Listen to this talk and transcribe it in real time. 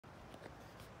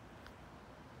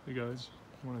Hey guys,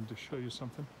 wanted to show you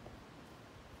something.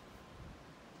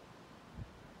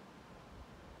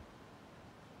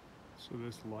 So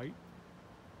this light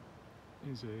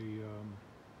is a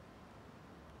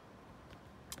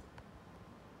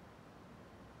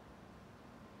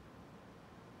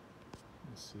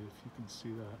let's see if you can see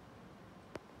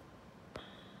that.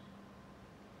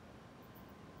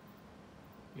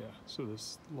 Yeah, so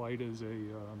this light is a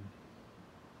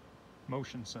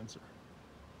motion sensor.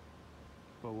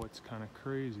 But what's kind of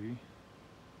crazy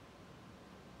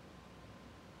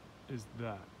is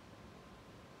that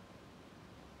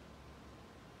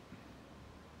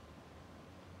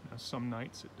now some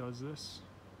nights it does this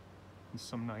and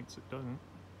some nights it doesn't.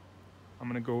 I'm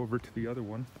going to go over to the other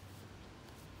one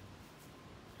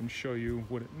and show you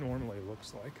what it normally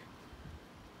looks like.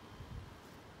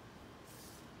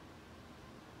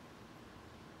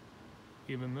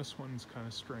 Even this one's kind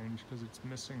of strange because it's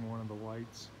missing one of the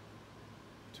lights.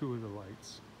 Two of the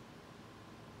lights,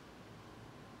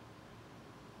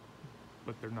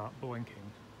 but they're not blinking,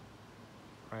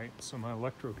 right? So my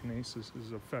electrokinesis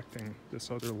is affecting this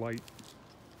other light,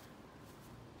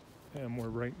 and we're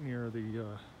right near the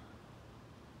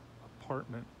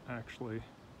apartment, actually,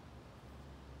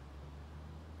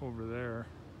 over there,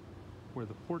 where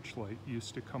the porch light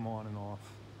used to come on and off.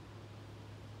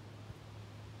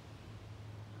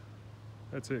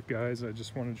 That's it, guys. I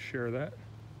just wanted to share that.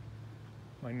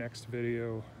 My next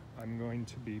video, I'm going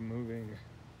to be moving,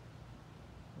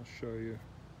 I'll show you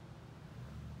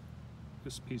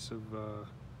this piece of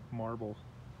marble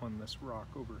on this rock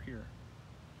over here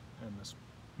and this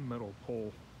metal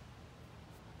pole.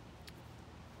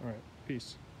 All right,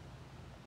 peace.